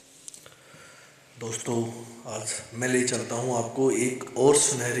दोस्तों, आज मैं ले चलता हूँ आपको एक और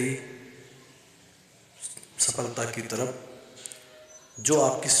सुनहरी सफलता की तरफ जो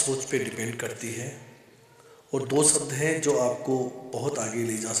आपकी सोच पे डिपेंड करती है। और दो शब्द हैं जो आपको बहुत आगे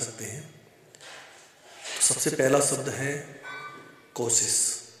ले जा सकते हैं। तो सबसे पहला शब्द है कोशिश।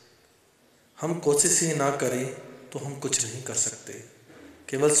 हम कोशिश ही ना करें तो हम कुछ नहीं कर सकते।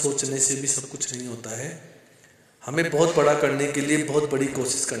 केवल सोचने से भी सब कुछ नहीं होता है। हमें बहुत बड़ा करने के लिए बहुत बड़ी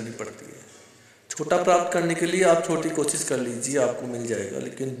कोशिश करनी पड़ती है। छोटा प्राप्त करने के लिए आप छोटी कोशिश कर लीजिए, आपको मिल जाएगा।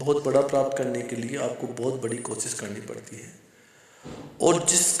 लेकिन बहुत बड़ा प्राप्त करने के लिए आपको बहुत बड़ी कोशिश करनी पड़ती है। और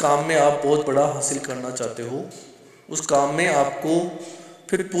जिस काम में आप बहुत बड़ा हासिल करना चाहते हो, उस काम में आपको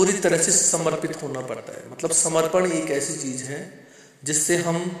फिर पूरी तरह से समर्पित होना पड़ता है। मतलब समर्पण एक ऐसी चीज़ है जिससे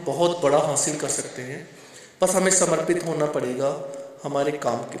हम बहुत बड़ा हासिल कर सकते हैं। बस हमें समर्पित होना पड़ेगा हमारे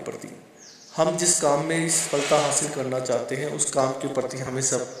काम के प्रति। हम जिस काम में सफलता हासिल करना चाहते हैं उस काम के प्रति हमें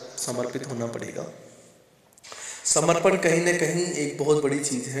सब समर्पित होना पड़ेगा। समर्पण कहीं ना कहीं एक बहुत बड़ी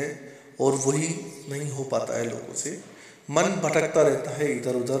चीज़ है और वही नहीं हो पाता है लोगों से। मन भटकता रहता है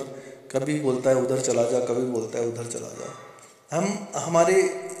इधर उधर, कभी बोलता है उधर चला जा, कभी बोलता है उधर चला जा।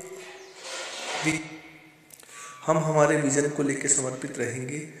 हम हमारे विजन को लेकर समर्पित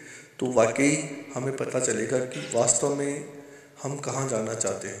रहेंगे तो वाकई हमें पता चलेगा कि वास्तव में हम कहाँ जाना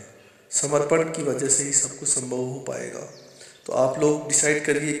चाहते हैं। समर्पण की वजह से ही सब कुछ संभव हो पाएगा। तो आप लोग डिसाइड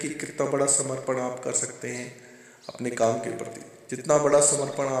करिए कि कितना बड़ा समर्पण आप कर सकते हैं अपने काम के प्रति। जितना बड़ा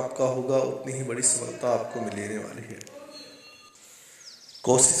समर्पण आपका होगा उतनी ही बड़ी सफलता आपको मिलने वाली है।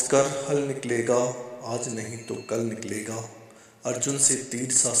 कोशिश कर हल निकलेगा, आज नहीं तो कल निकलेगा। अर्जुन से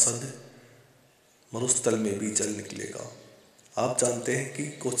तीर सा सद मरुस्थल में भी जल निकलेगा। आप जानते हैं कि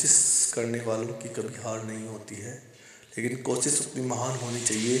कोशिश करने वालों की कभी हार नहीं होती है। लेकिन कोशिश उतनी महान होनी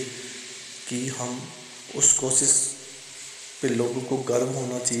चाहिए कि हम उस कोशिश पे लोगों को गर्व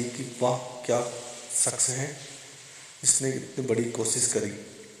होना चाहिए कि वाह क्या शख्स है जिसने इतनी बड़ी कोशिश करी।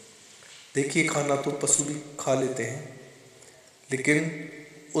 देखिए, खाना तो पशु भी खा लेते हैं, लेकिन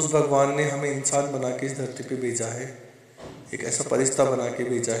उस भगवान ने हमें इंसान बना के इस धरती पे भेजा है, एक ऐसा फरिश्ता बना के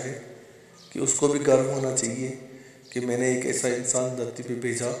भेजा है कि उसको भी गर्व होना चाहिए कि मैंने एक ऐसा इंसान धरती पे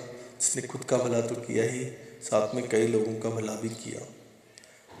भेजा जिसने खुद का भला तो किया ही, साथ में कई लोगों का भला भी किया।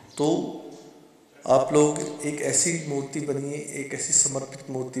 तो आप लोग एक ऐसी मूर्ति बनिए, एक ऐसी समर्पित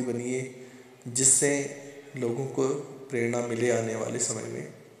मूर्ति बनिए जिससे लोगों को प्रेरणा मिले आने वाले समय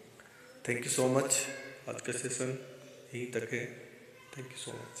में। Thank you so much. आज का सेशन यहीं तक है। Thank you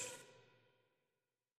so much.